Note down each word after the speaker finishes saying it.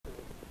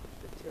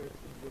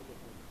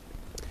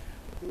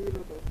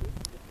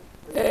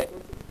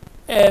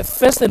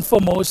First and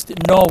foremost,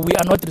 no, we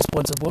are not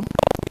responsible.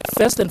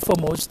 First and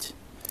foremost,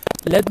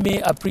 let me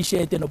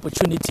appreciate an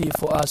opportunity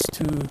for us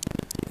to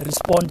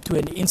respond to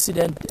an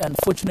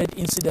unfortunate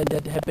incident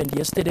that happened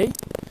yesterday.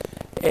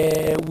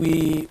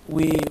 We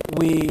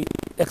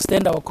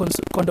extend our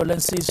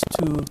condolences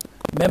to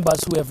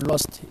members who have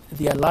lost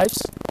their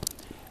lives.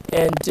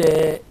 And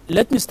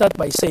let me start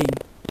by saying,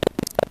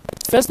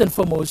 first and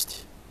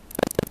foremost,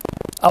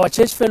 our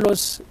church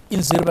fellows in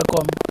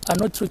Zirbekom are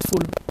not truthful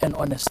and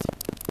honest.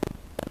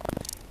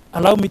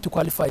 Allow me to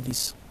qualify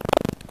this.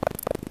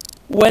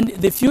 When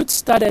the feud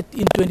started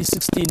in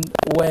 2016,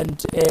 when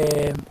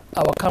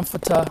our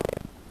comforter,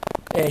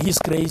 His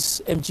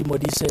Grace M.G.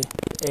 Modise,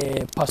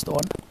 passed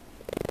on,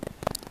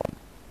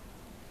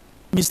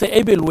 Mr.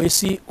 Abel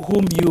Wesi,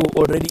 whom you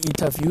already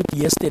interviewed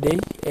yesterday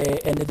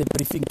and at the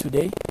briefing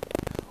today,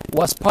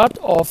 was part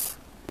of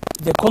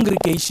the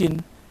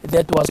congregation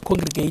that was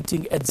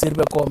congregating at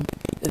Zirbekom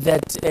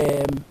that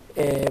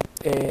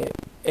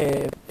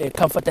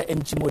Comforter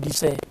M.G.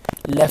 Modise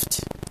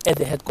left at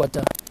the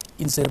headquarters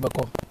in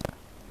Zirbekom.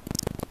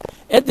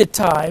 At the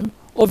time,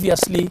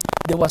 obviously,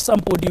 there was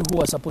somebody who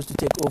was supposed to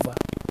take over.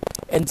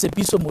 And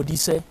Tsepiso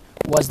Modise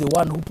was the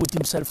one who put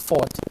himself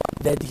forward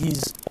that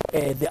he's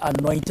the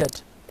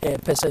anointed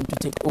person to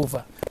take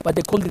over. But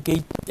the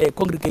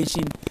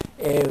congregation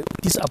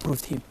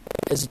disapproved him,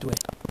 as it were.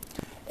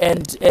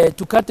 And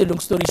to cut a long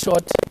story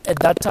short, at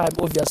that time,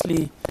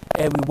 obviously,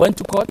 we went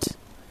to court.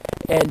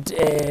 And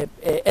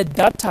at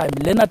that time,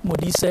 Leonard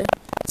Modise,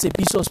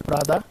 Tsepiso's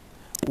brother,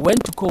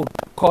 went to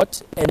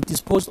court and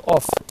disposed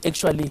of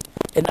actually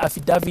an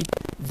affidavit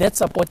that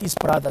supports his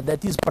brother,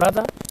 that his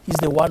brother is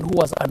the one who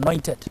was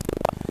anointed.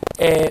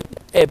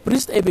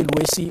 Priest Abel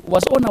Wesi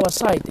was on our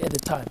side at the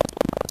time,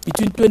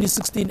 between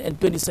 2016 and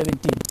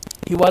 2017.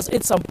 He was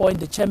at some point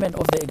the chairman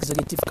of the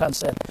executive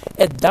council.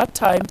 At that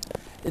time,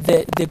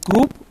 the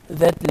group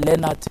that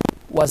Leonard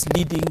was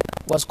leading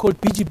was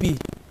called PGB,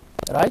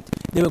 right?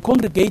 They were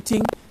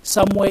congregating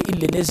somewhere in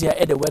Lenesia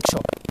at a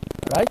workshop,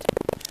 right?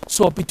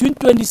 So between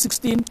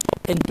 2016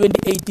 and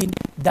 2018,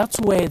 that's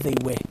where they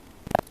were.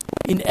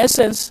 In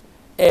essence,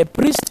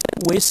 Priest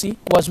Wesi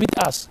was with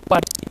us,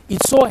 but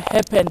it so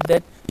happened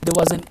that there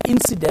was an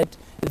incident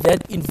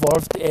that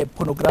involved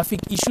pornographic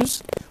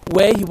issues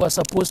where he was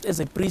supposed as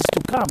a priest to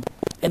come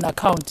and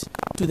account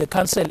to the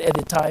council at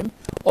the time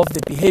of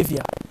the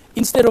behavior.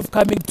 Instead of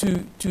coming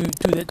to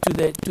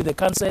the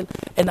council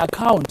and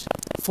account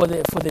for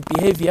the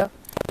behavior,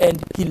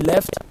 and he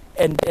left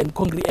and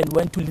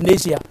went to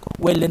Lenesia,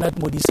 where Leonard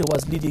Modise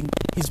was leading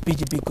his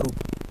PGB group.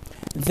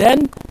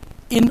 Then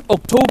in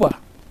October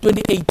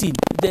 2018,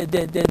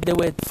 they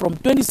were from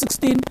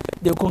 2016.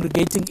 They were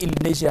congregating in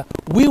Lenesia.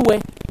 We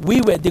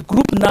were the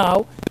group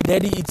now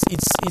that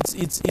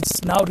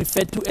it's now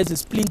referred to as a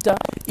splinter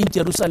in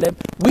Jerusalem.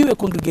 We were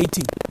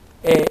congregating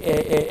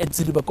at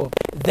Zirbekom.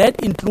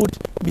 That includes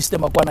Mr.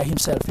 Makwana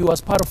himself. He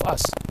was part of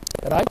us,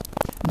 right?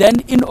 Then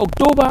in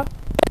October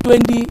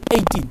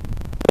 2018,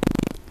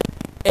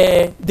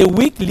 the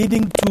week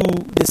leading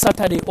to the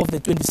Saturday of the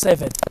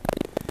 27th,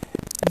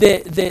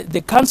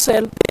 the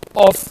council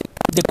of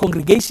the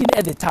congregation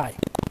at the time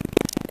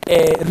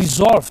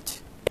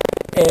resolved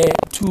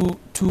to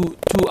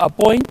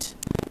appoint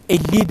a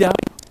leader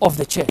of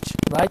the church,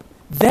 right?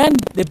 Then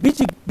the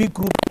BGB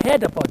group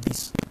heard about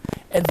this,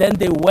 and then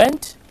they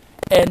went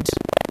and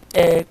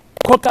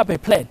cooked up a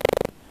plan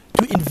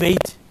to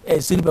invade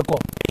Zirbekom.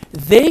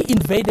 They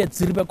invaded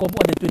Zirbekom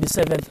on the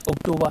 27th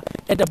October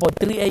at about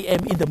 3 a.m.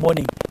 in the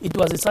morning. It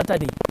was a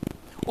Saturday.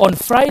 On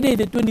Friday,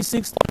 the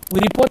 26th, we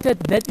reported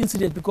that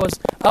incident because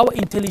our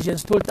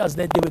intelligence told us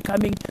that they were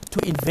coming to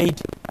invade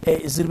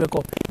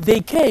Zirbekom. They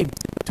came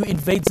to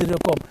invade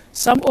Zirbekom.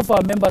 Some of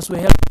our members were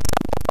held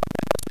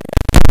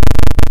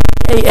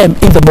 3 a.m.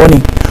 in the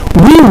morning.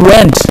 We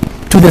went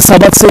to the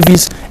Sabbath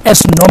service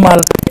as normal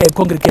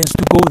congregants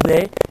to go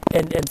there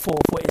and for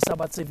a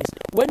Sabbath service.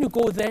 When you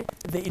go there,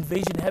 the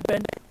invasion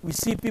happened. We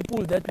see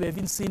people that we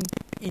haven't seen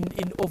in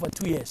over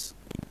 2 years.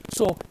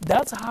 So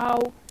that's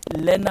how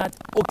Leonard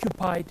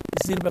occupied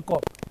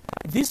Zirbekom.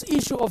 This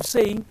issue of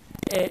saying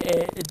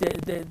the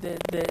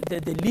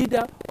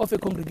leader of a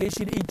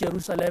congregation in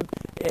Jerusalem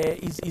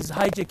is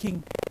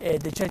hijacking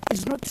the church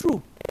is not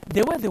true.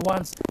 They were the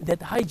ones that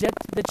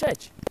hijacked the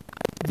church.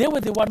 They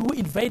were the one who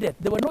invaded.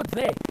 They were not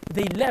there.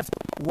 They left.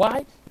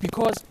 Why?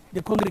 Because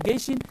the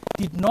congregation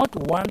did not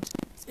want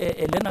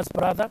Leonard's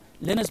brother.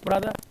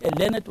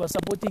 Leonard was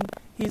supporting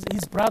his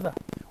brother.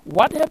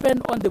 What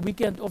happened on the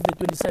weekend of the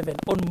 27th?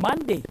 On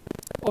Monday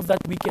of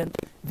that weekend,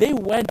 they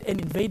went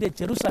and invaded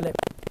Jerusalem.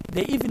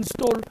 They even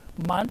stole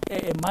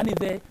money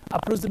there,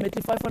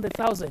 approximately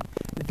 500,000.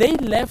 They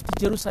left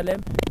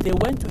Jerusalem. They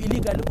went to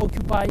illegally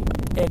occupy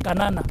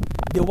Canaan,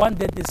 the one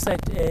that they said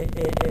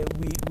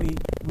we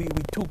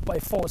took by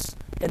force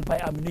and by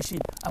ammunition.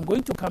 I'm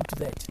going to come to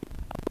that.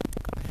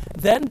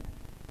 Then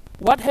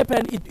what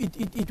happened,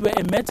 it were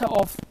a matter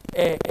of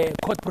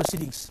court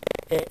proceedings,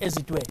 as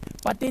it were.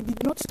 But they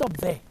did not stop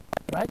there,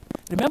 right?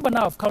 Remember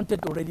now, I've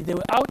counted already. They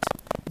were out.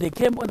 They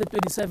came on the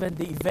 27th,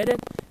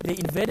 they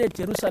invaded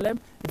Jerusalem,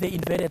 they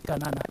invaded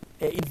Canaan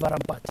in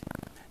Varampat.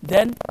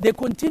 Then they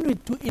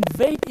continued to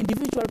invade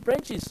individual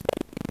branches.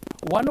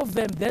 One of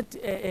them that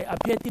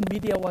appeared in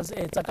media was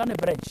Tsakane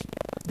branch.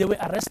 They were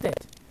arrested.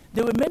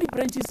 There were many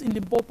branches in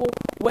Limpopo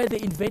where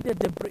they invaded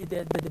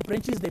the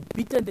branches, they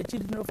beaten the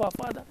children of our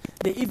father,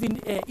 they even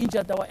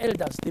injured our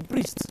elders, the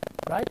priests,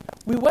 right?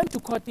 We went to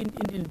court in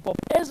Limpopo.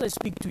 As I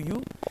speak to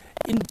you,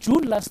 in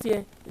June last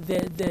year, the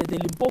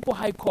Limpopo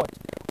High Court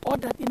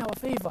ordered in our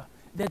favor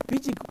that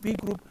PGB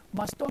group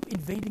must stop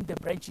invading the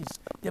branches.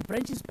 The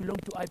branches belong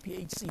to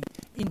IPHC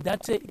in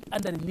that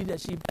under the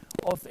leadership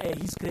of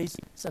His Grace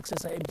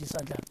successor MG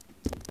Sandla.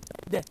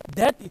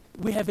 That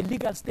we have a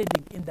legal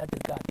standing in that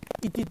regard.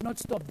 It did not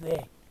stop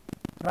there,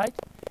 right?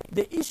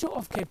 The issue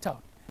of Cape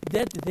Town,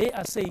 that they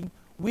are saying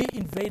we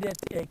invaded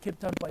Cape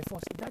Town by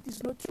force, that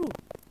is not true.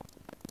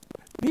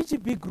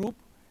 PGB group,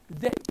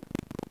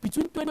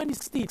 between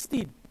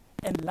 2016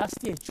 and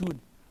last year June,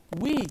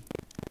 we,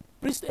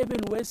 Priest Abel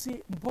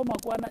Wesi, Mpoma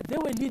Kwana, they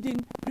were leading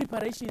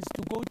preparations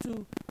to go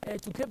to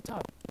Cape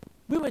Town.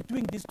 We were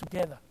doing this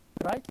together,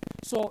 right?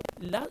 So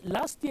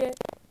last year,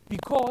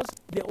 because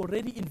they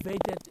already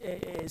invaded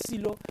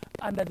Silo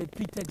under the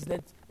pretext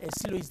that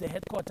Silo is the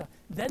headquarters,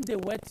 then they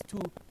went to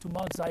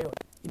Mount Zion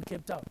in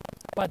Cape Town.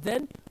 But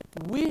then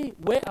we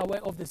were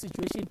aware of the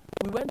situation.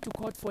 We went to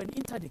court for an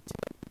interdict.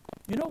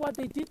 You know what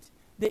they did?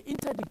 The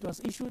interdict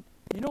was issued.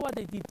 You know what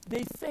they did?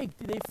 They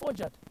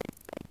forged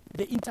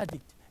the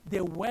interdict. They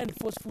went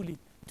forcefully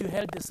to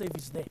hold the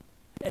service there.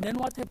 And then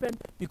what happened?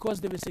 Because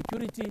there was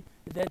security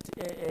that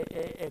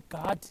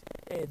guard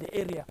the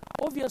area.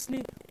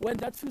 Obviously, when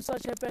that few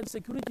such happens,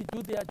 security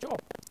do their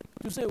job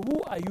to say,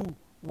 who are you?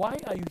 Why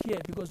are you here?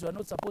 Because you are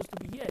not supposed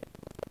to be here,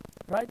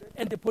 right?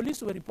 And the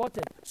police were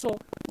reported. So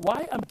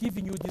why I'm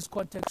giving you this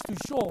context to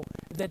show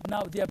that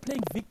now they are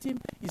playing victim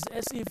is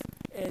as if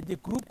the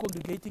group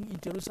congregating in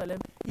Jerusalem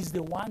is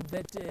the one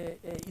that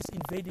is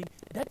invading.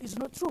 That is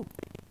not true.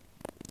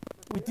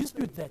 We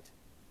dispute that.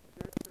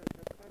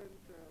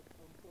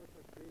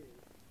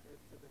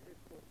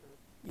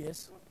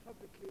 Yes. Was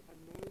publicly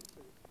anointed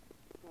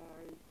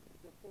by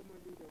the former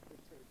leader of the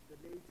church, the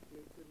late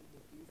Jason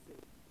Mugise,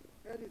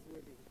 at his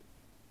wedding.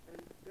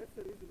 And that's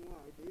the reason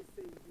why they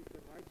say he's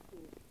the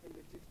rightful and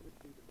legitimate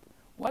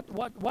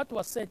leader. What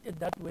was said at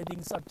that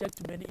wedding, subject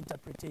to many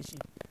interpretation,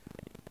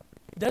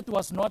 that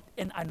was not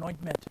an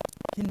anointment.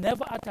 He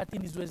never uttered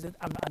in his words that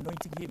I'm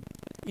anointing him.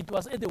 It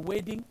was at the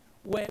wedding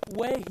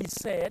where he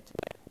said,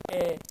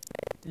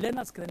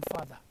 Leonard's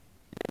grandfather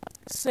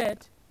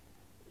said,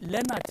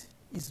 Leonard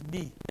is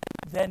me.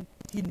 Then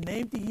he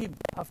named him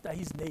after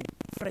his name,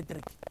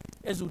 Frederick.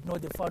 As you know,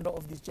 the founder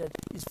of this church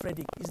is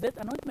Frederick. Is that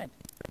anointment?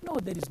 No,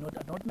 that is not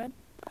anointment.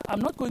 I'm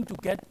not going to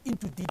get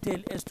into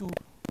detail as to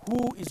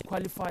who is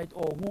qualified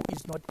or who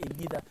is not a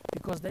leader,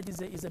 because that is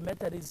a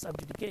matter that is sub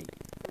judice.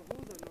 So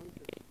who's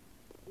anointed?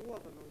 Who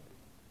was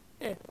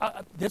anointed?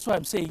 That's why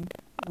I'm saying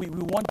we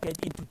won't get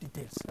into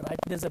details, right?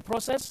 There's a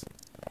process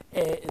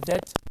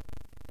that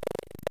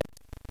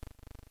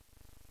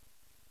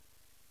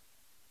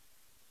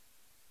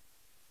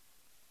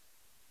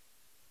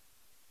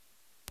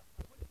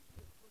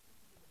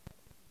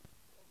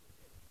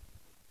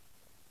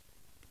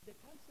the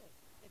council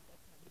at that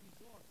time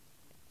resolved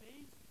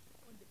based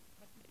on the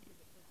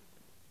particular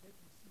procedure that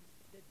we see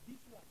that this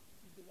one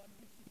is the one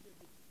who is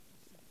suitable to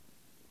see.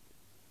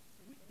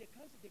 The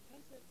resolution.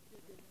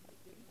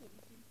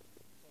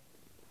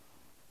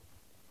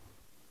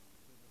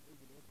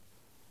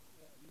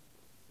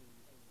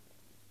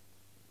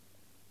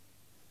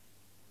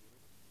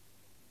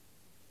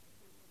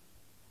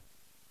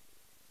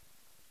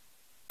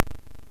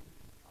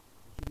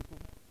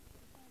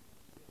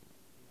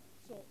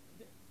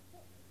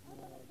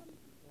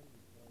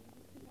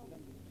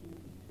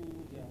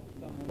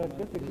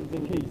 Get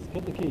the case.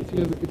 Get the case.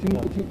 It's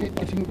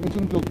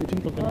in block.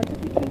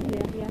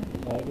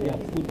 Yeah,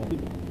 good.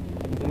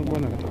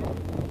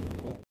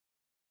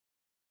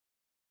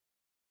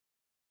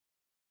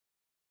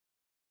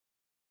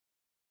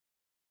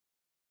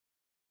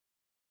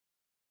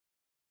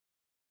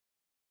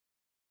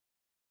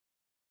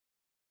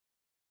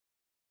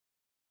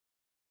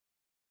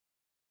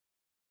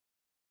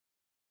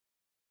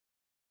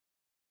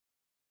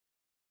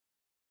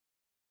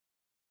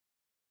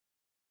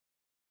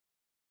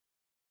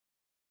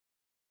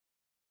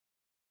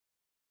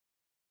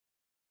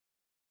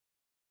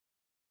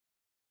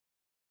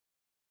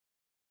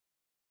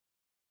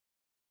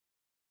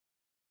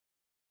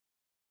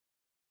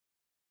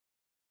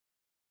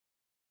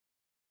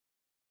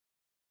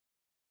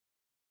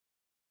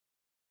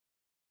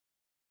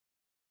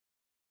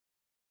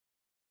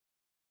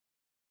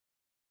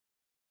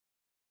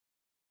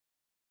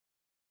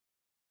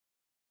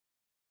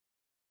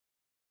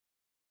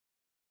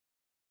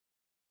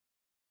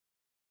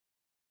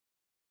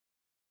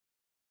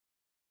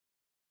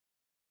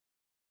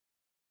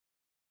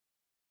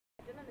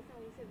 I don't understand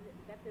when you said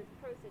that there's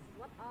processes.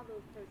 What are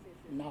those processes?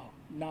 No.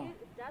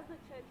 Does the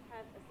church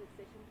have a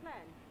succession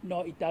plan?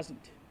 No, it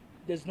doesn't.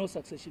 There's no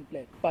succession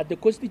plan. But the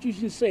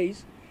Constitution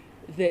says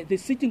the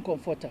sitting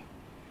comforter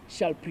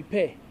shall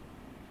prepare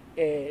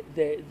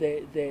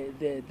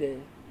the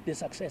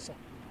successor,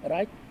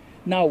 right?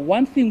 Now,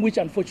 one thing which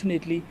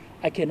unfortunately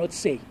I cannot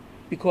say,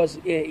 because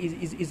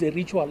is a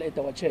ritual at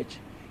our church,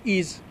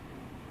 is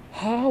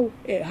how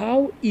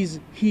is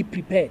he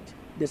prepared,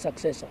 the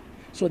successor?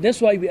 So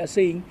that's why we are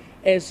saying,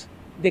 as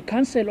the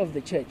council of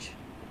the church,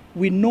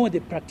 we know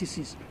the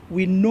practices,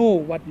 we know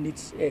what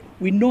needs,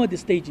 we know the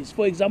stages.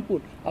 For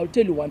example, I'll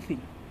tell you one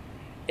thing.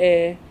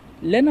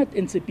 Leonard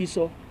and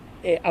Tsepiso,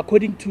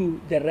 according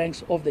to the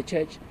ranks of the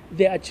church,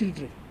 they are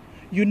children.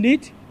 You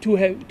need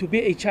to be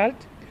a child.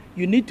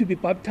 You need to be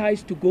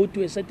baptized to go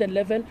to a certain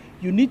level.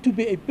 You need to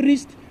be a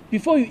priest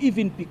before you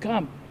even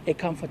become a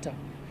comforter.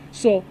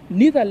 So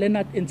neither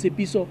Leonard and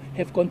Tsepiso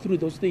have gone through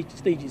those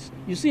stages.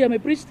 You see, I'm a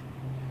priest.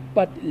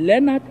 But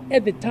Leonard,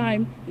 at the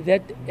time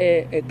that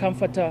a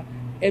comforter,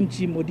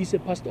 M.G.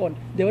 Modise, passed on,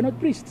 they were not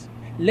priests.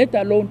 Let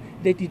alone,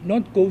 they did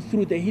not go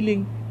through the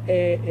healing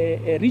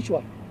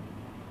ritual.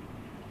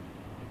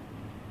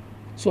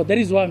 So that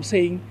is why I'm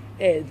saying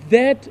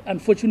that,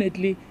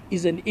 unfortunately,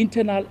 is an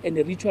internal and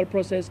a ritual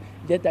process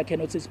that I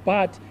cannot say.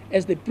 But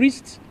as the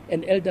priests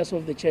and elders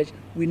of the church,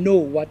 we know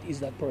what is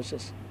that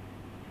process.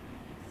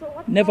 So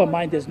what Never powers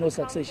mind, there's does no the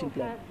council succession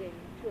plan. have then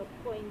to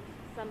appoint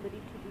somebody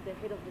to be the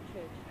head of the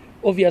church?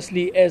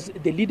 Obviously, as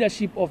the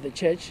leadership of the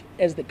church,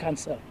 as the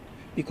council,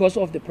 because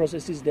of the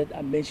processes that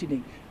I'm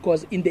mentioning,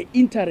 because in the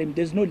interim,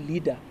 there's no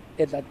leader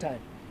at that time.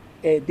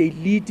 They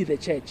lead the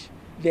church.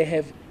 They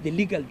have the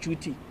legal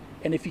duty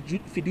and a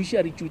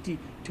fiduciary duty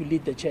to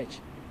lead the church.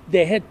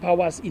 They had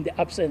powers in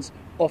the absence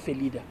of a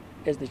leader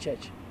as the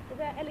church.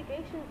 There are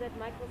allegations that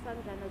Michael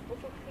Sandlana is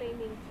also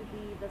claiming to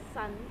be the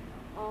son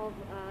of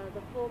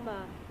the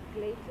former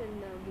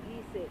Clayton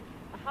Modise.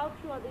 How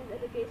true are these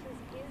allegations?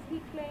 Is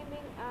he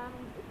claiming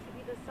to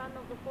be the son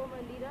of the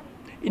former leader?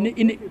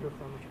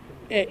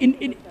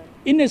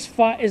 In as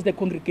far as the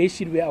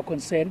congregation we are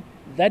concerned,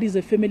 that is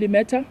a family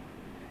matter.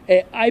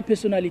 I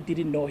personally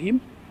didn't know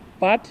him,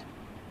 but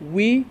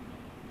we,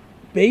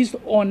 based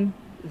on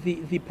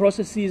the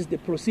processes, the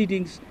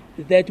proceedings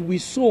that we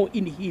saw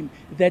in him,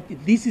 that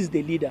this is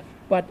the leader.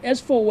 But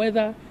as for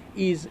whether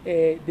is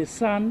the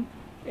son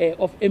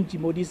of M.G.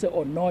 Modise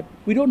or not,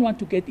 we don't want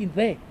to get in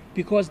there,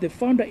 because the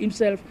founder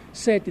himself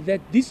said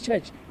that this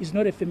church is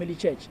not a family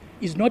church,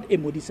 it's not a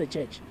Modise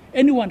church.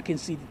 Anyone can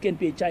see it. It can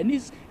be a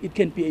Chinese, it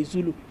can be a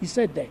Zulu. He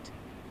said that.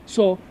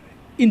 So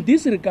in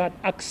this regard,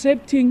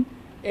 accepting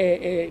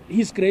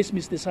His Grace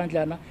Mr.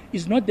 Sandlana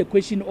is not the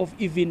question of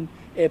even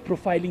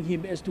profiling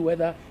him as to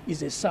whether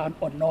he's a son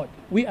or not.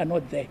 We are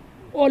not there.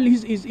 All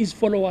his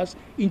followers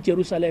in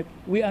Jerusalem,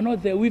 we are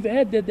not there. We've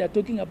heard that they're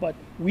talking about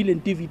will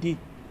and DVD.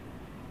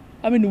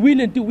 I mean, will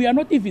and we are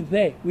not even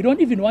there. We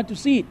don't even want to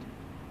see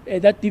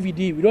it, that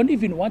DVD. We don't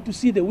even want to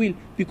see the will,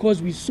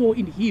 because we saw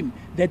in him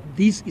that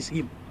this is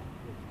him.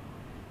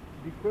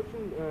 The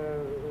question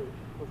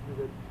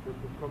that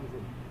comes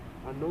in,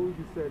 I know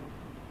you said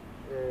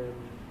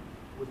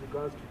with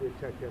regards to the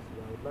attack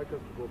yesterday, I would like us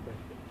to go back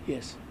there.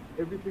 Yes.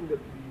 Everything that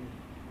we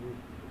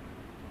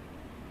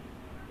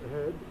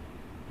heard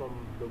from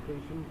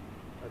location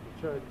at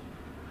the church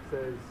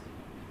says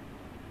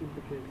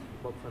indicates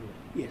Bob Sunday.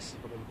 Yes.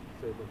 For them to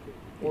say, okay.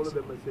 All of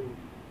them are saying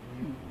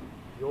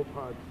your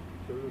part,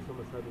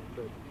 Jerusalem side of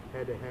the church,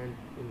 had a hand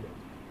in that.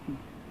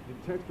 The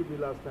text to be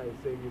last night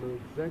saying, you know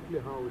exactly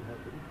how it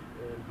happened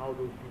and how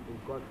those people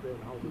got there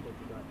and how they got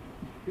to die.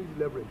 Please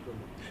elaborate on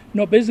that.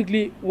 No,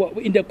 basically,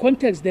 in the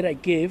context that I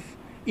gave,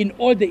 in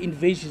all the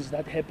invasions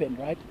that happened,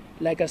 right?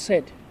 Like I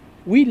said,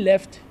 we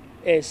left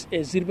as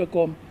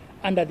Zirbacom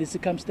under the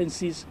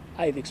circumstances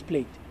I've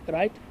explained,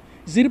 right?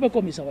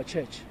 Zirbacom is our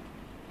church,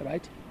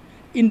 right?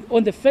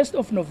 On the 1st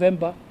of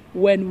November,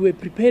 when we were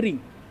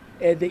preparing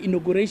the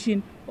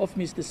inauguration of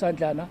Mr.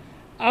 Sandlana,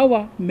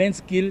 our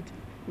men's guild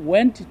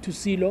went to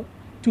Silo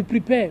to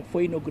prepare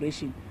for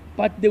inauguration,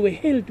 but they were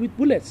hailed with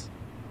bullets,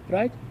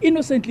 right?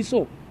 Innocently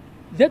so.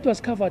 That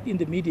was covered in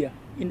the media,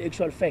 in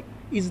actual fact.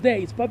 It's there,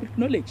 it's public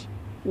knowledge.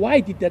 Why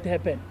did that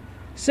happen?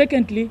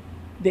 Secondly,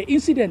 the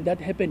incident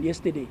that happened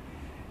yesterday,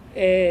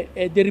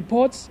 the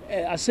reports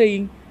are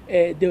saying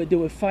there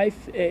were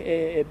 5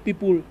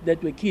 people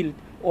that were killed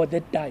or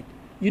that died.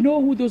 You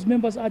know who those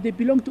members are? They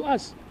belong to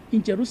us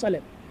in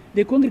Jerusalem.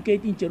 They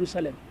congregate in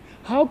Jerusalem.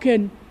 How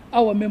can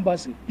our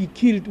members be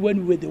killed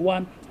when we were the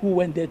one who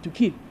went there to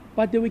kill?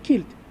 But they were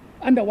killed.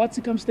 Under what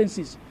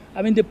circumstances?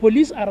 I mean, the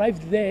police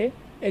arrived there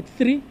at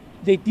 3.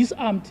 They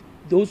disarmed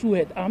those who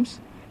had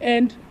arms,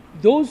 and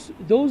those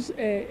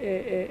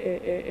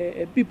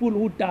people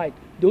who died,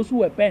 those who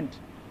were burned,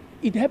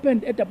 it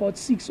happened at about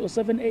 6 or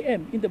 7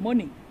 a.m. in the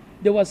morning.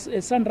 There was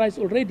a sunrise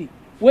already.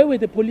 Where were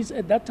the police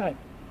at that time?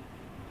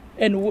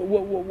 And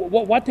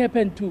what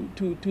happened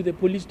to the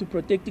police to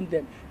protecting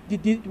them?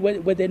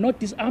 Were they not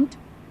disarmed?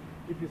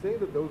 If you say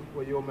that those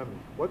were your members,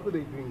 what were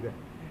they doing there?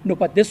 No,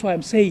 but that's why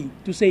I'm saying,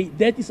 to say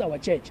that is our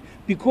church,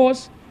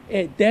 because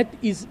that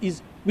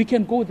is we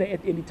can go there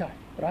at any time,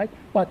 right?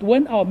 But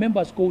when our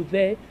members go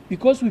there,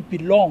 because we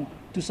belong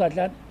to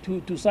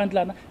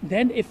Sandlana,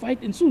 then a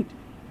fight ensued.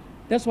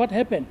 That's what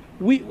happened.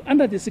 We,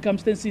 under the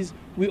circumstances,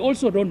 we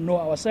also don't know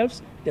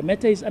ourselves. The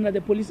matter is under the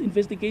police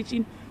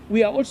investigation.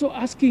 We are also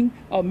asking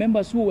our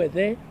members who were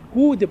there,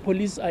 who the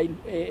police are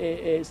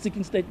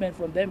seeking statement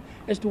from them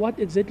as to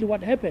exactly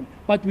what happened.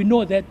 But we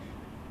know that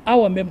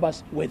our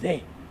members were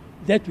there.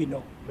 That we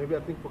know. Maybe I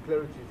think for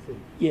clarity's sake.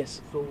 Yes.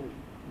 So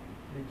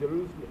the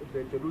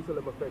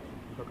Jerusalem affection,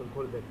 if I can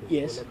call it that,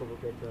 yes, for lack of a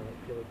better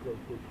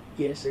clarification.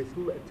 Yes. They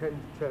still attend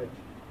church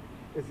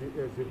as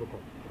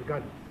Zivacom,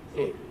 regardless.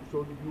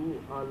 So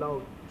you are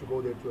allowed to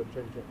go there to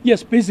attend church?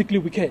 Yes, basically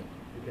we can.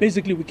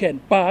 Basically we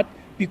can. But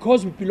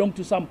because we belong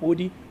to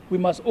somebody, we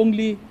must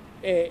only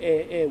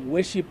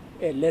worship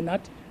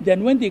Leonard.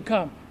 Then when they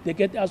come, they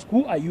get asked,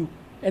 who are you?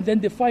 And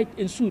then the fight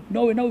ensued.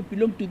 No, we now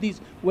belong to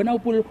this. We now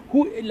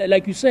who,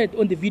 like you said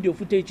on the video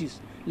footages,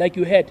 like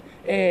you had,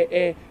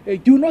 do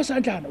you know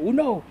Santana? Oh,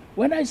 no.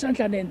 When I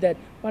Santana and that.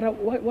 But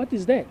what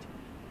is that?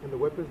 And the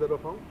weapons that are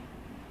found?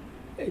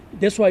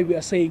 That's why we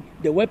are saying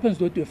the weapons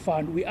that were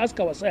found, we ask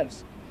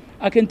ourselves.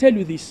 I can tell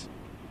you this,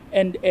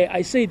 and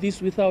I say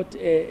this without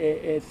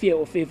fear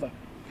or favor.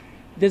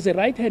 There's a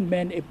right-hand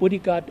man, a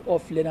bodyguard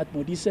of Leonard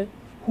Modise,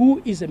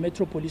 who is a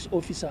Metro Police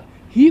officer.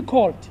 He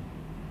called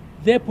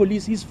their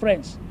police, his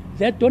friends,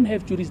 that don't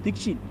have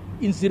jurisdiction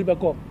in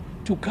Zirbacom,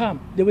 to come.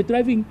 They were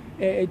driving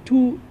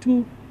two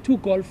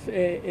golf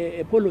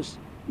polos.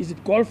 Is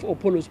it golf or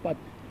polos? But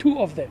two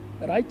of them,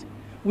 right?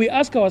 We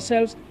ask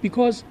ourselves,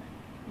 because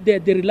the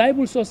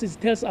reliable sources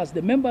tells us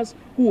the members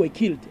who were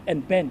killed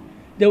and banned,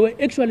 they were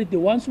actually the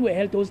ones who were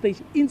held hostage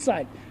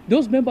inside.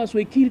 Those members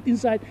were killed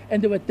inside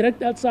and they were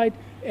dragged outside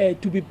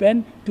to be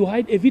banned to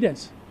hide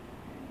evidence.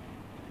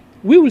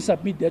 We will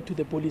submit that to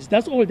the police.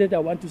 That's all that I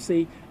want to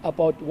say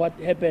about what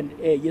happened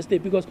yesterday,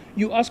 because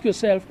you ask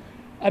yourself,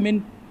 I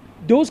mean,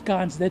 those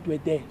guns that were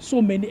there,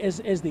 so many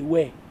as they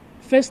were,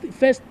 first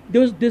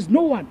there's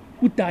no one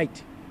who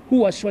died,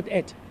 who was shot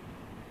at,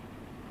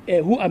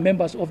 who are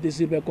members of the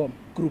Zirbacom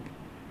group.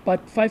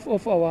 But 5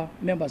 of our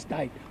members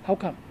died. How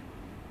come?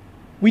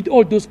 With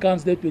all those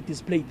guns that were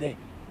displayed there.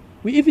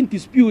 We even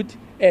dispute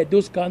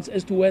those guns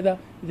as to whether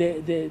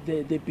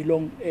they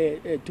belong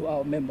to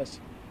our members.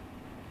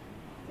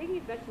 Taking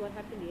it back to what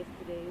happened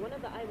yesterday, one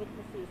of the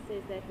eyewitnesses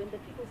says that when the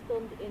people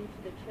stormed into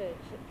the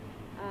church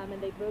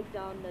and they broke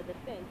down the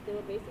fence, they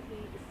were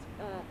basically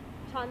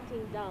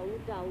chanting Dawu,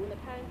 Dawu, and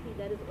apparently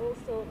that is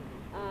also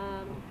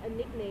a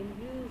nickname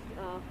used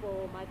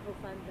for Michael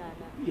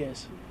Sandana.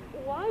 Yes.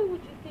 Why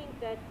would you think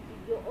that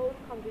your own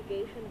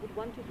congregation would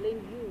want to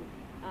blame you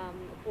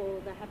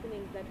for the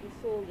happenings that we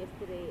saw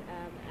yesterday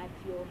at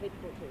your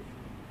headquarters?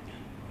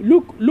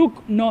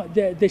 Look, no,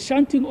 the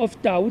chanting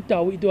of Tau,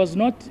 it was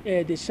not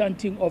the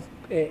chanting of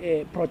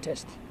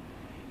protest.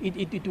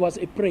 It was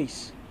a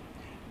praise.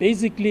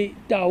 Basically,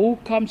 Tau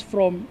comes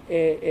from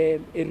a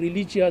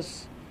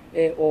religious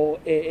or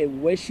a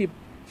worship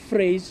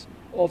phrase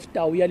of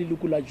Tau Yali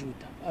Lukula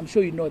Juta. I'm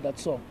sure you know that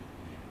song.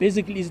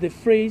 Basically, it's the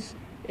phrase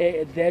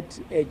that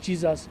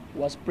Jesus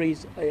was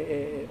praised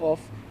of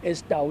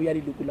as Tau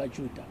Yali Lukula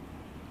Juta.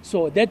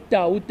 So that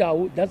Tau,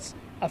 that's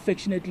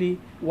affectionately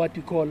what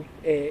we call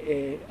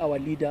our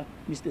leader,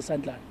 Mr.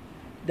 Sandlan.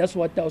 That's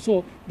what Tau.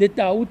 So the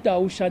Tau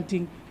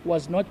chanting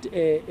was not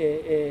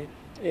a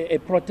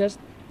protest,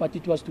 but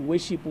it was to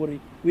worship Ori.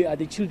 We are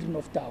the children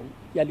of Tau,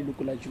 Yali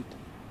Lukula Juta.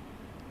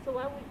 So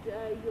why would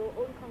your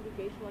own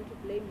congregation want to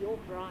blame your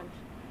branch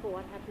for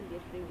what happened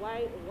yesterday?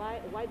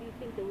 Why do you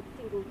think they would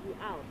single you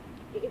out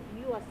if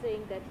you are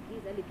saying that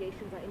these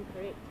allegations are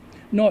incorrect?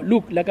 No,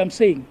 look, like I'm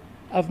saying,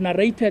 I've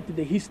narrated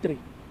the history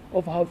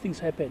of how things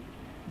happened.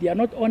 They are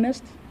not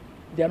honest,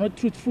 they are not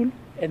truthful,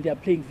 and they are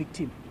playing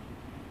victim.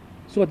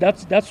 So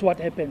that's what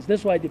happens.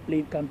 That's why the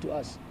blame come to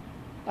us.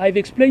 I've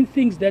explained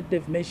things that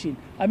they've mentioned.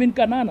 I mean,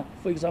 Kanana,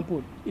 for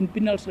example, in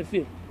Pinal's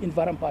Refill, in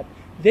Varampat,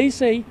 they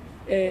say,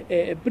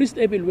 Priest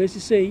Abel Wesi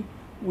say,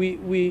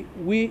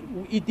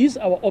 it is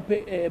our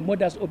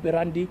modus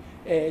operandi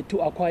to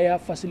acquire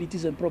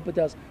facilities and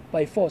properties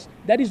by force.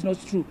 That is not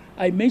true.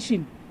 I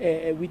mentioned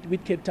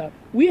with Cape Town,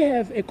 we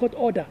have a court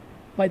order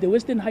by the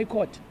Western High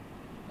Court.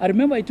 I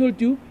remember I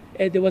told you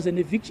there was an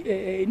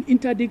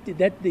interdict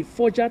that they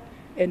forged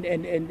and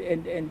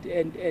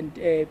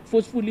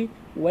forcefully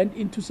went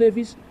into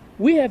service.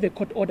 We have a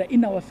court order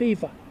in our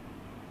favor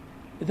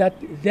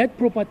that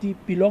property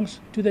belongs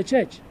to the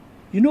church.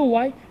 You know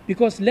why?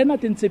 Because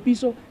Leonard and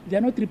Tsepiso, they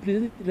are not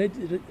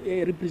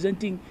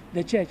representing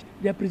the church.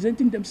 They are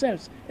presenting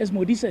themselves as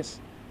Modises.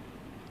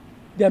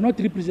 They are not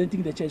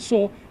representing the church.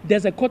 So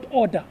there's a court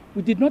order.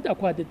 We did not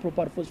acquire that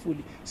property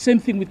forcefully. Same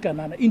thing with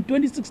Kanana. In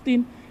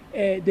 2016,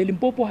 the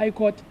Limpopo High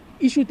Court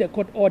issued a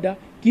court order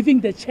giving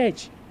the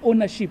church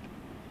ownership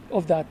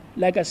of that.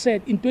 Like I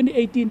said, in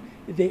 2018,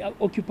 they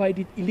occupied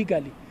it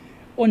illegally.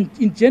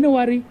 In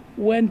January,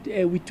 when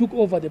we took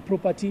over the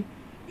property,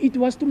 it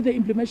was through the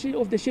implementation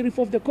of the sheriff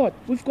of the court.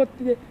 We've got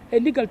the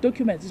legal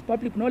documents, it's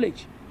public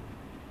knowledge.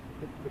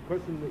 The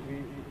question that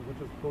which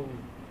was posed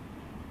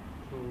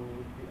to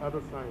the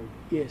other side,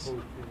 yes,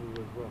 posed to you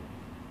as well.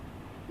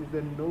 Is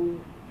there no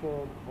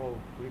form of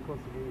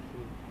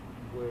reconciliation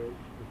where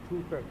the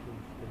two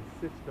factions can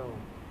sit down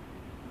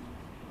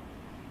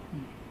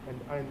and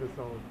iron this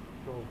out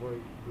to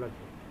avoid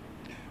bloodshed?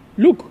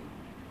 Look,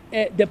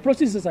 the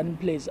processes are in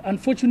place.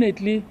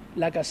 Unfortunately,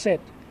 like I said,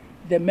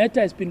 the matter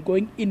has been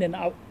going in and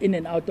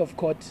out of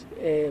court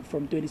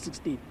from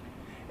 2016.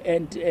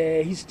 And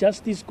His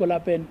Justice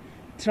Kolapen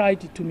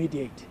tried to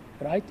mediate,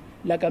 right?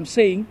 Like I'm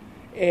saying,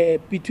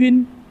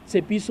 between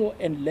Tsepiso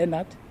and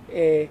Leonard,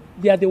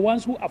 they are the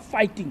ones who are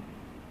fighting,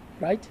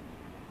 right?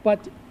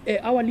 But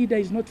our leader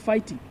is not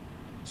fighting.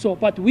 So,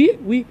 but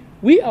we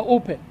are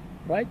open,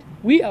 right?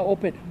 We are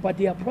open, but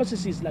there are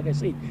processes, like I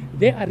said,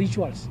 there are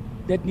rituals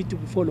that need to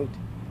be followed.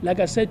 Like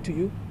I said to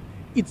you,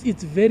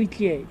 it's very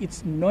clear,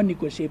 it's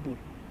non-negotiable.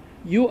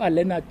 You are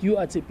Leonard, you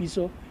are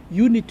Tsepiso,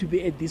 you need to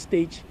be at this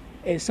stage,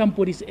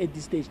 somebody's at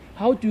this stage.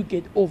 How do you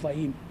get over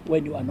him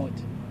when you are not?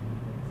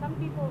 Some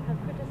people have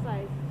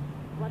criticized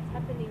what's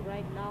happening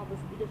right now, this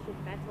leadership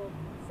battle,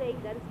 saying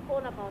that it's all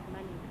about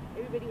money.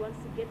 Everybody wants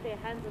to get their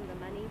hands on the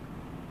money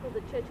because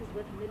the church is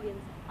worth millions.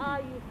 Are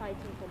you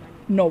fighting for money?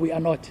 No, we are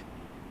not.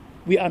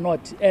 We are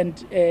not.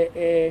 And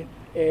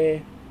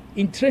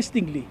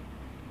interestingly,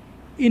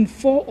 in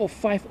 4 or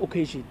 5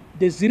 occasions,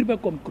 the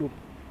Zirbacom group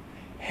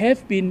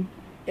have been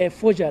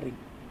forging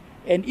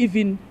and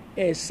even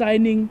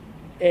signing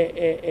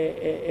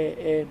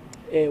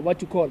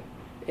what you call,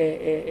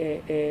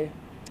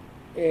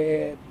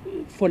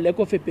 for lack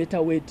of a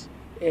better word,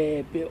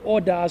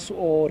 orders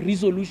or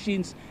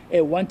resolutions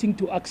wanting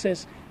to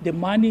access the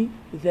money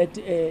that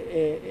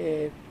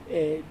the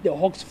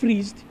Hawks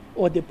freezed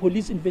or the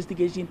police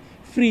investigation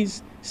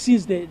freeze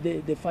since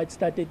the fight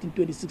started in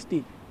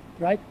 2016,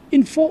 right?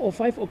 In 4 or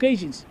 5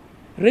 occasions,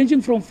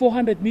 ranging from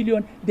 400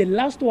 million. The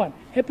last one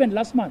happened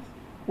last month,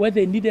 where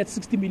they needed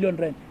 60 million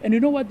rand. And you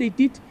know what they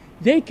did?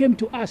 They came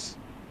to us,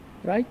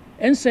 right,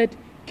 and said,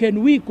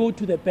 can we go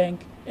to the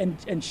bank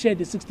and share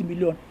the 60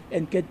 million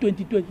and get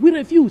 2020? We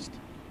refused.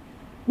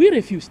 We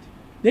refused.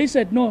 They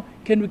said, no,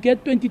 can we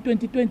get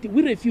 2020?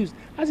 We refused.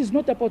 As it's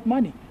not about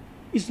money.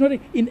 It's not.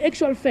 In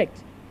actual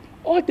fact,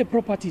 all the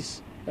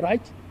properties,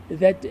 right,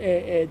 that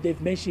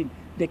they've mentioned,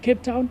 the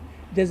Cape Town,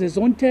 there's a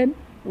Zone 10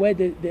 where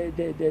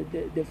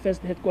the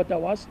first headquarter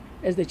was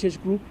as the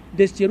church grew.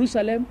 There's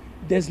Jerusalem,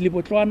 there's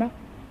Libotlwana.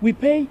 We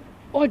pay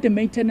all the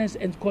maintenance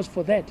and cost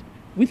for that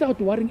without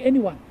worrying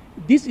anyone.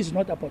 This is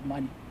not about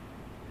money.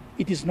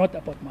 It is not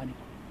about money.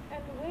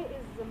 And where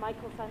is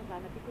Michael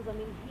Sandlana? Because I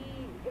mean,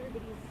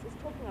 everybody is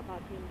talking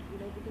about him,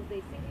 because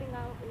they're singling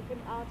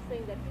him out,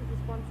 saying that he's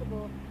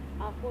responsible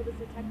for this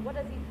attack. What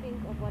does he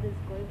think of what is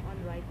going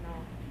on right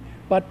now?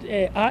 But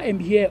I am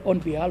here on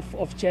behalf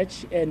of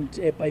church and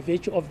by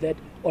virtue of that,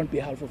 on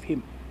behalf of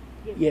him.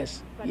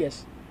 Yes.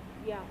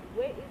 Yeah,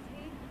 where is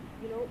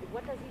he?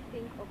 What does he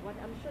think of what?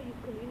 I'm sure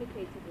you've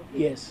communicated with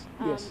him. Yes.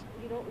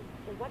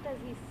 What does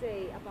he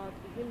say about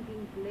him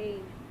being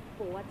blamed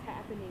for what's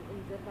happening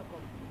in Zimbabwe?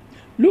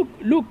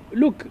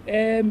 Look.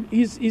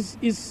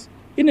 He's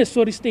in a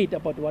sorry state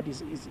about what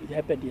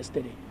happened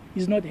yesterday.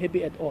 He's not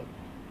happy at all.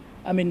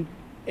 I mean,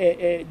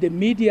 the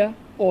media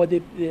or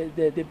the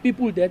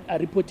people that are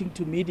reporting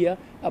to media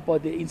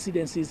about the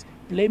incidences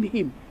blame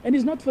him, and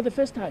it's not for the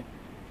first time.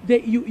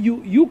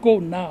 You go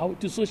now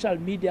to social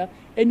media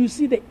and you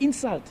see the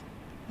insult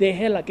they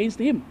hurl against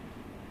him,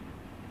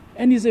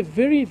 and he's a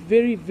very,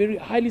 very, very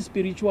highly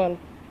spiritual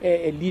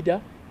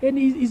leader, and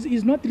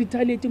he's not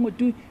retaliating or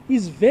doing.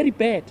 He's very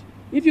bad.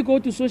 If you go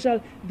to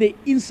social, they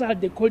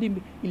insult, they call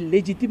him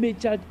illegitimate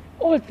child,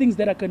 all things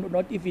that I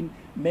cannot even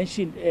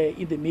mention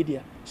in the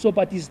media. So,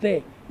 but he's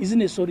there. He's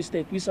in a sorry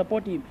state. We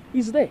support him.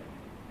 He's there.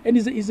 And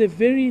he's a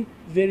very,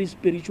 very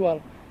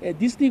spiritual.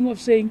 This thing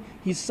of saying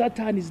he's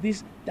Satan is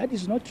this, that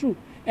is not true.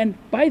 And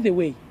by the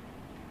way,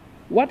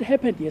 what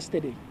happened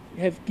yesterday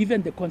have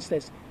given the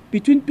context.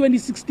 Between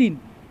 2016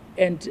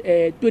 and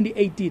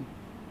 2018,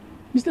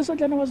 Mr.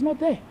 Sandlana was not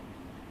there.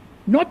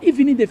 Not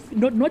even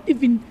not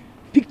even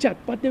pictured,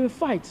 but there were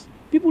fights.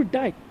 People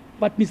died,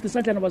 but Mr.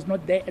 Sandlana was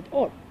not there at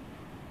all.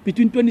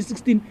 Between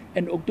 2016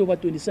 and October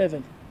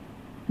 27th,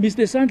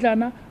 Mr.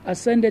 Sandlana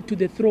ascended to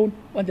the throne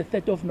on the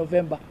 3rd of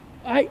November.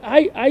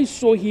 I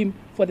saw him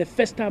for the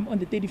first time on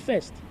the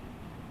 31st,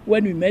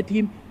 when we met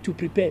him to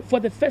prepare for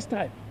the first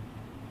time.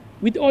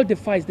 With all the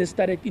fights that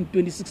started in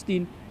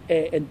 2016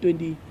 and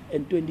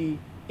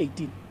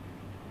 2018.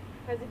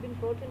 Has he been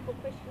brought in for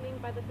questioning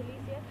by the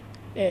police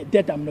yet?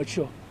 That I'm not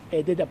sure.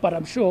 But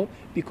I'm sure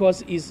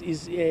because he's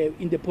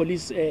in the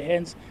police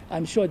hands,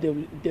 I'm sure they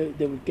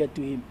will get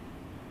to him.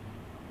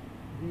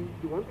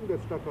 The one thing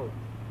that stuck out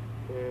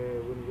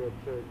when we were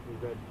at church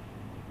is that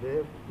they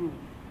have proof,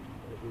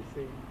 as we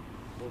say,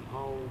 of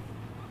how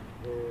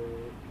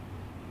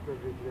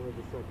President Leonard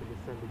II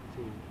descended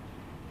to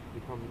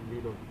become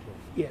leader of the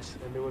church. Yes.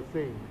 And they were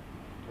saying,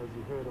 as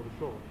you heard, I'm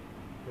sure,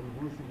 and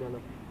Bruce Dana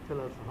tell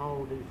us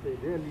how they say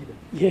their leader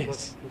yes.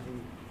 got to be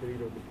the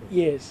leader of the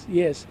church.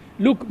 Yes.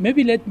 Look,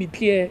 maybe let me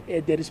clear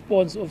the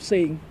response of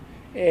saying,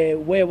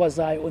 where was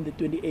I on the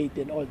 28th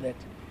and all that.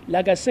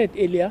 Like I said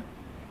earlier,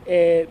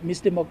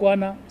 Mr.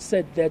 Makwana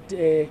said that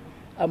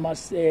I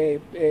must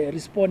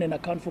respond and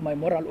account for my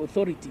moral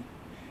authority.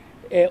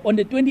 On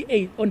the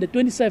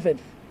 27th,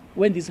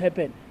 when this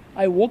happened,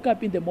 I woke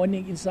up in the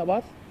morning in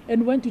Sabbath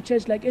and went to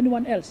church like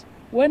anyone else.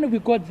 When we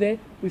got there,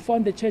 we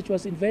found the church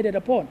was invaded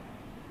upon.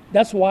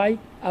 That's why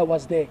I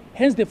was there.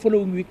 Hence, the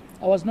following week,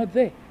 I was not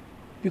there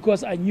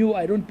because I knew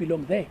I don't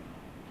belong there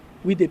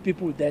with the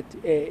people that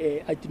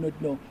I do not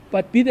know.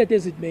 But be that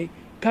as it may,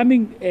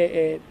 coming back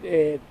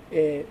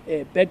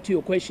to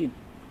your question,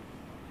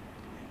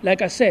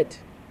 like I said,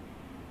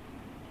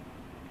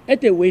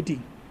 at a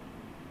wedding,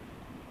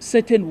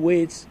 certain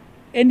words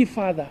any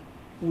father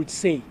would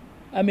say.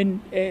 I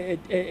mean,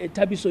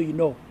 Tabiso, you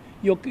know,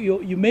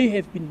 you may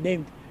have been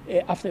named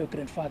after your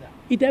grandfather.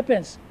 It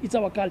happens. It's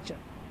our culture.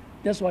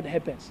 That's what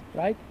happens,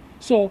 right?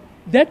 So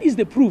that is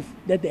the proof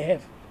that they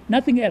have.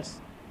 Nothing else,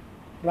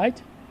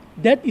 right?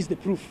 That is the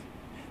proof.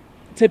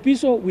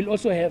 Tepiso will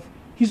also have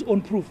his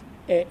own proof,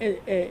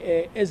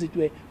 as it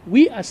were.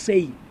 We are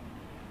saying,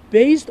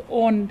 based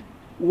on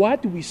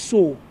what we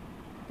saw,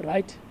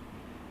 right,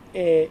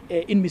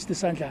 in Mr.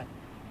 Sandlan,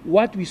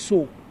 what we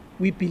saw,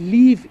 we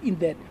believe in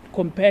that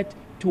compared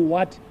to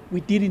what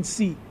we didn't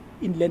see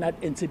in Leonard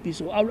and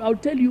Tepiso. I'll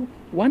tell you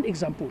one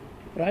example,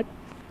 right?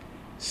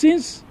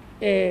 Since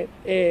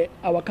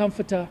our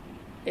comforter,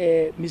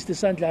 Mr.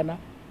 Sandlana,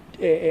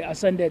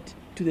 ascended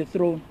to the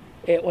throne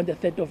on the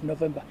 3rd of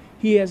November,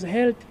 he has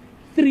held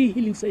 3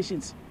 healing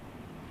sessions,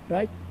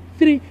 right?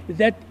 3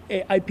 that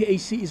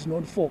IPAC is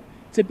known for.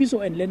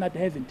 Tepiso and Leonard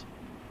haven't.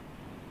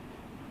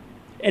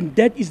 And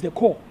that is the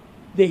core.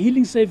 The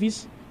healing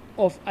service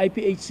of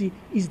IPHC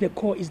is the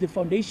core, is the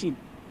foundation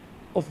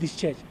of this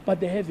church. But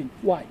they haven't.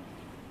 Why?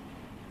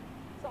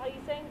 So are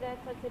you saying that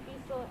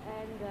Tepiso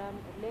and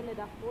Leonard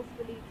are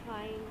forcefully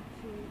trying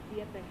to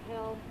be at the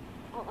helm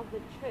of the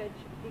church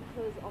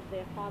because of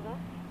their father?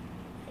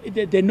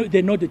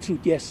 They know the truth,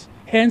 yes.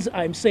 Hence,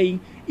 I'm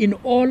saying in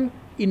all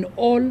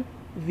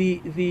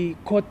the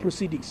court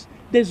proceedings,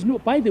 there's no.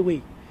 By the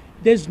way,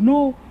 there's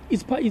no.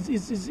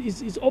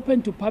 It's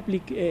open to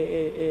public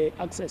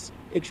access.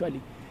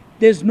 Actually,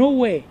 there's no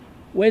way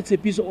where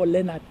Tepiso or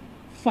Leonard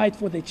fight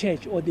for the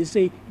church, or they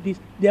say this.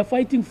 They are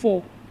fighting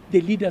for the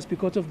leaders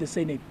because of the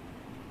surname.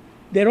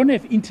 They don't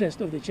have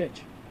interest of the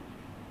church.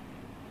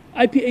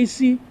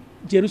 IPAC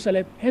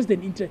Jerusalem has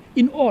an interest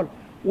in all.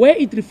 Where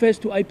it refers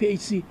to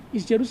IPHC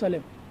is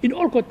Jerusalem. In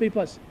all court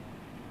papers,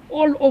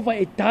 all over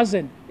a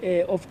dozen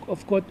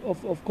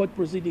of court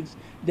proceedings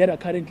that are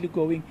currently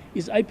going,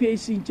 is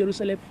IPHC in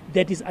Jerusalem,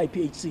 that is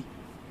IPHC.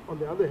 On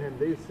the other hand,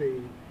 they say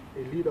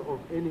a leader of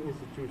any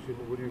institution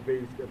would be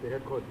based at the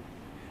headquarters.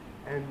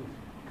 And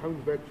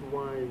coming back to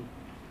why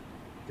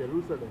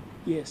Jerusalem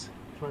Yes.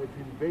 tried to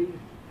invade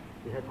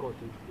the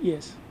headquarters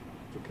Yes.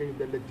 to claim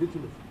their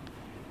legitimacy.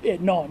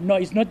 No,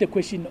 it's not the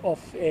question of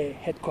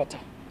headquarter,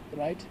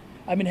 right?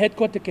 I mean,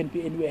 headquarter can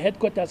be anywhere.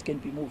 Headquarters can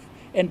be moved.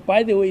 And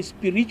by the way,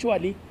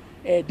 spiritually,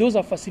 those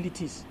are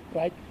facilities,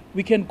 right?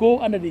 We can go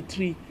under the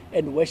tree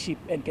and worship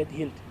and get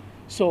healed.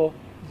 So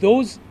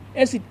those,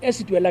 as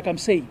it were, like I'm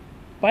saying,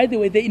 by the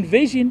way, the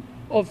invasion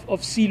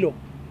of Silo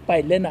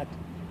by Leonard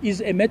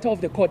is a matter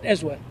of the court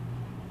as well.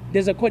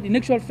 There's a court. In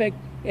actual fact,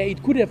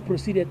 it could have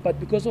proceeded, but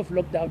because of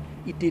lockdown,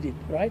 it didn't,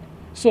 right?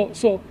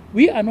 So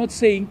we are not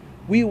saying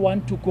we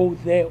want to go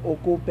there or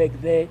go back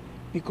there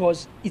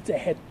because it's a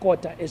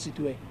headquarter, as it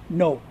were.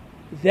 No,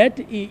 that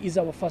is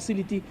our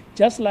facility,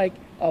 just like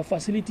our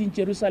facility in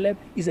Jerusalem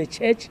is a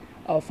church,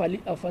 our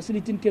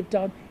facility in Cape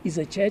Town is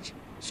a church.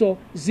 So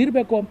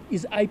Zirbecom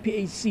is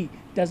IPAC,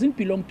 doesn't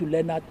belong to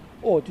Leonard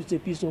or to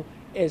Tepiso,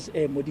 as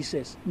Modi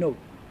says. No.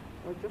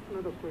 Just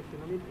another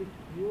question. I mean, if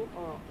you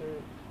are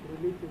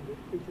relating the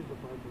preaching the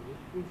Bible, which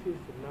preaches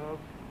love,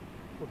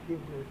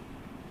 forgiveness,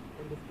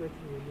 and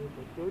respecting your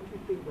neighbor, don't you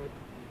think that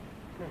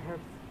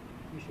perhaps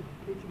you should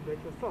be preaching that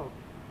yourself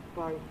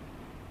by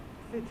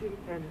sitting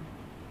and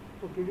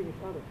forgiving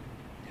each other?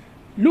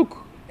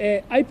 Look,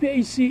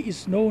 IPAC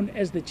is known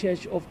as the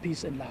Church of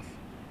Peace and Love,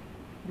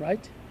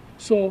 right?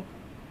 So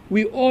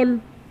we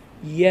all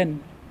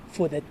yearn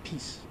for that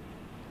peace,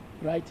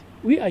 right?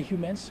 We are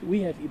humans,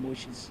 we have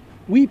emotions.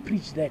 We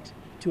preach that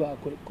to our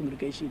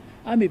congregation.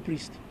 I'm a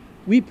priest.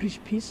 We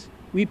preach peace,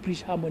 we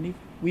preach harmony,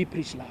 we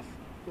preach love,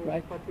 So,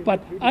 right? you're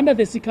But not really- under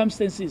the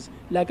circumstances,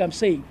 like I'm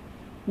saying,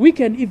 we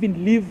can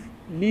even leave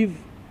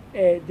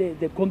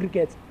the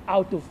congregants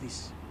out of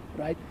this,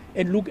 right?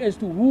 And look as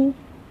to who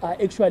are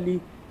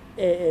actually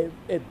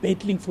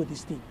battling for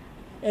this thing.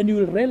 And you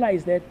will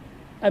realize that,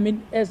 I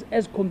mean, as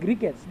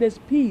congregants, there's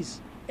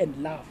peace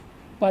and love.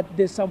 But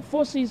there's some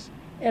forces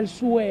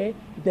elsewhere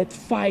that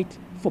fight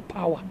for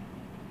power,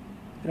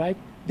 right?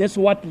 That's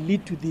what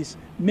lead to this.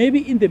 Maybe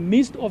in the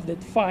midst of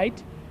that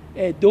fight,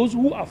 those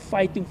who are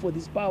fighting for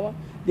this power,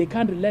 they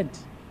can't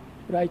relent,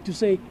 right? To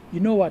say,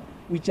 you know what,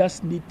 we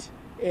just need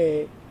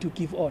to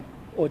give on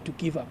or to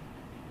give up.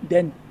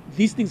 Then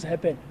these things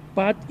happen.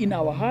 But in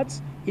our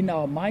hearts, in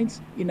our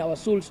minds, in our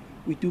souls,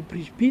 we do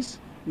preach peace,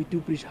 we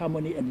do preach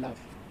harmony and love.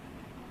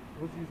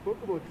 Because you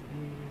spoke about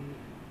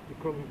the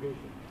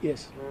congregation.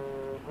 Yes.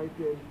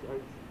 IPHC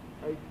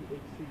is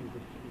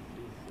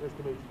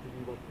estimated to be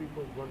about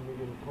 3.1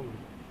 million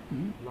congregants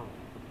Mhm. now.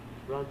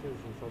 Branches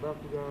in South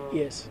Africa,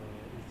 Yes.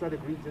 East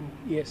SADC region,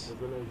 Yes. as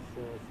well as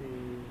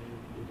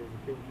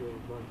there's a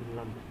branch in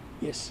London.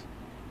 Yes.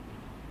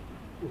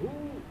 Who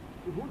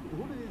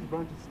do these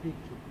branches speak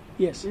to?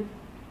 Yes. If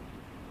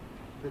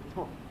the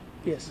top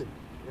is Yes. split,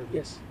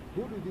 Yes.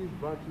 who do these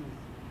branches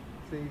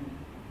say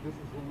this is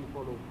who we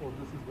follow, or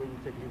this is where we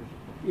take leadership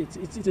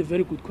from? It's a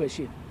very good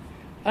question.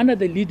 Under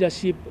the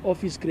leadership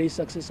of His Grace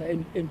Successor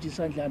MG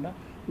Sandlana,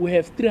 we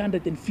have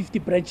 350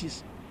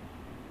 branches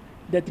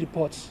that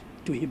reports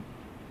to him.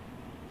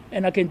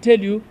 And I can tell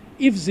you,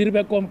 if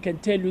Zirbacom can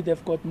tell you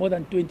they've got more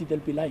than 20, they'll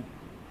be lying.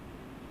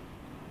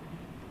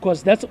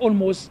 Because that's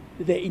almost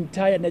the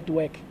entire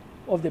network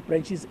of the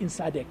branches in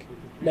SADC,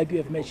 like you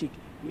have mentioned.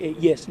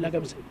 Yes, like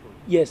I'm saying.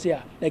 Yes,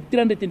 yeah. Like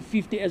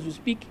 350 as we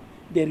speak,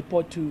 they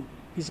report to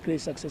His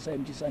Grace Successor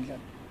MG Sandlana.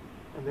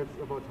 And that's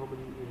about how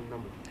many in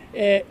numbers?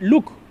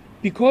 Look,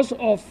 because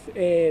of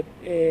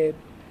the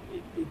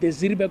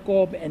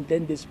Zirbacom and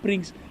then the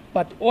Springs,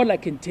 but all I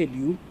can tell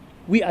you,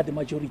 we are the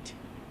majority.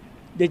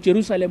 The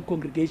Jerusalem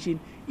congregation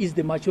is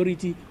the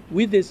majority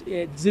with the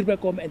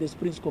Zirbacom and the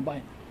Springs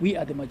combined. We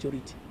are the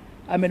majority.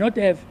 I may not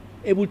have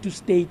able to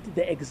state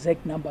the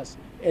exact numbers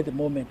at the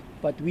moment,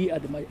 but we are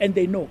the majority, and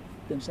they know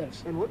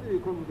themselves. And what do the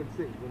congregants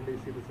say when they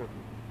see this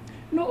happening?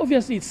 No,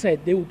 obviously it's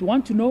said they would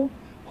want to know.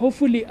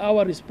 Hopefully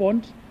our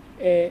response,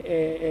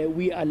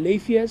 we are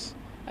Layfiers.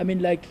 I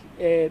mean, like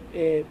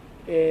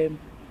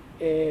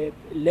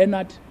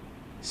Leonard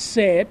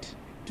said,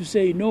 to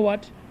say, you know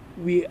what,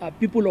 we are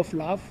people of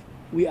love,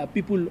 we are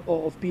people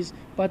of peace,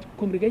 but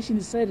congregation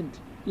is silent.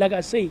 Like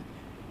I say,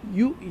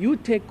 you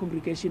take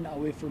congregation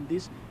away from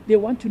this, they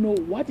want to know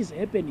what is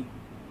happening.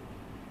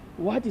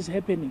 What is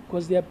happening?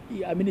 Because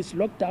it's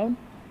locked down,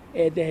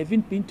 they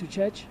haven't been to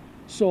church,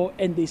 so,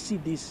 and they see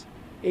this.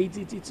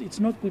 It's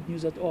not good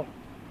news at all.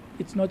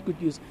 It's not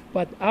good news.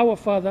 But our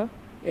Father,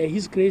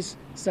 His Grace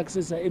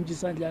Successor MG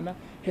Sandlana,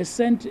 has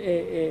sent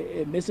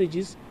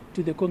messages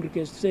to the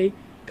congregation to say,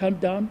 calm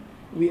down,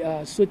 we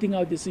are sorting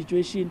out the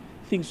situation,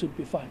 things will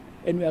be fine.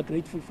 And we are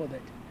grateful for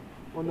that.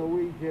 On the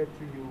way here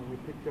to you, we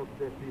picked up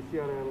that the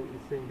CRL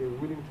is saying they're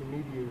willing to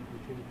mediate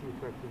between the two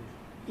factions.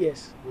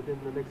 Yes. Within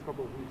the next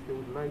couple of weeks, they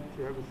would like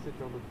to have a sit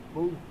down with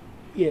both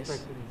Yes.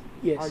 factions.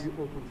 Yes. Are you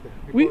open to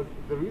that? We- Because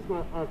the reason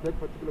why I asked that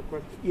particular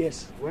question,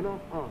 Yes. when I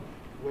asked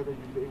whether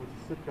you'd be able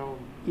to sit down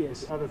Yes.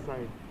 with the other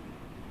side,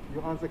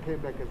 your answer came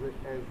back as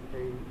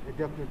a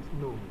definite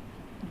no.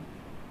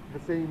 The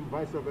same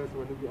vice versa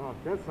when we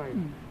asked that side,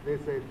 they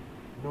said,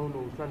 no,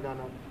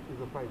 Sandana is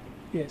a fighter.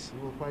 Yes.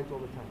 We will fight all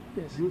the time.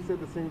 Yes. You said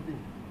the same thing.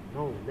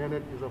 No,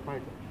 Leonard is a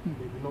fighter.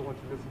 They do not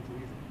want to listen to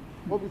reason.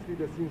 Obviously,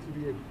 there seems to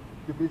be a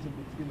division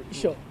between the two.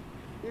 Sure.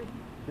 If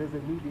there's a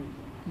mediator,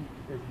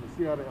 as the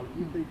CRL,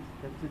 if they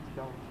can sit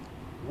down,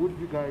 would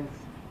you guys,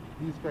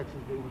 these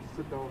factions, be able to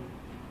sit down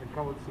and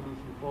come with a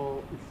solution,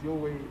 or it's your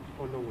way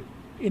or no way?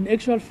 In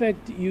actual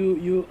fact,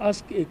 you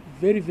ask a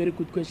very, very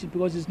good question,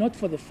 because it's not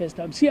for the first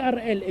time.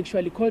 CRL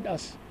actually called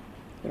us,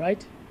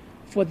 right,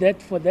 for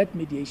that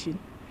mediation,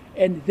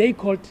 and they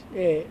called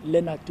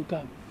Leonard to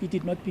come. He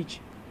did not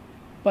pitch.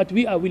 But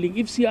we are willing.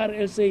 If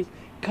CRL says,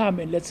 come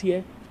and let's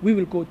hear, we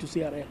will go to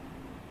CRL.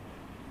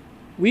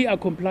 We are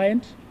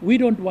compliant. We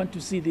don't want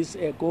to see this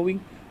going.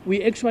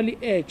 We actually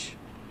urge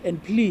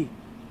and plea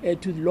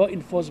to law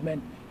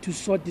enforcement to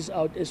sort this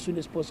out as soon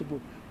as possible.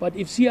 But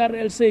if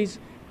CRL says,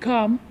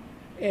 come,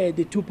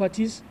 the two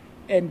parties,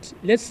 and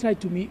let's try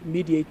to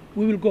mediate,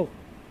 we will go.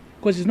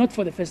 Because it's not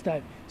for the first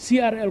time.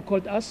 CRL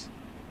called us,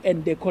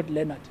 and they called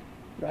Leonard,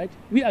 right?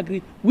 We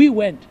agreed. We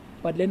went,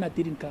 but Leonard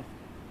didn't come.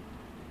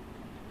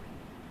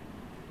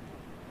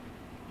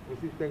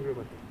 Thank you very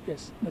much.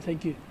 Yes, no,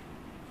 thank you.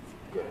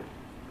 Thank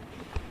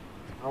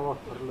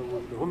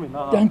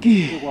Thank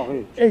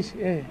you. Yes,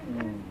 yeah.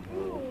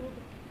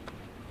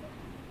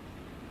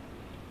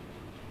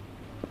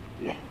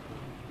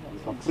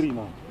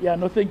 Sabrina. Yeah,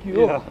 no, thank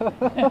you.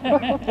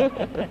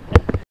 Yeah.